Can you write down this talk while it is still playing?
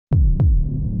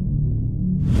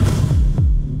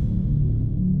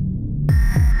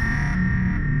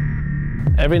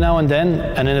Every now and then,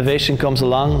 an innovation comes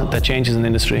along that changes an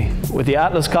industry. With the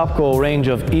Atlas Copco range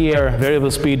of E-Air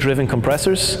variable speed driven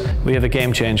compressors, we have a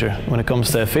game changer when it comes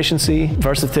to efficiency,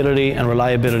 versatility and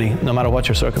reliability, no matter what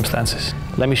your circumstances.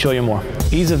 Let me show you more.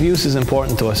 Ease of use is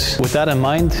important to us. With that in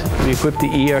mind, we equip the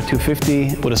E-Air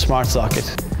 250 with a smart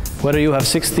socket. Whether you have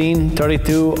 16,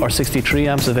 32 or 63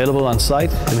 amps available on site,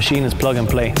 the machine is plug and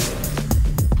play.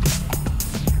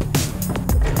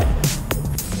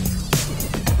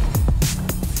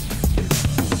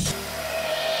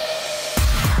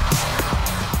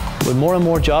 With more and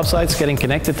more job sites getting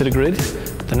connected to the grid,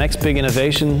 the next big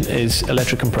innovation is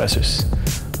electric compressors.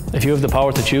 If you have the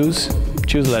power to choose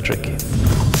electric.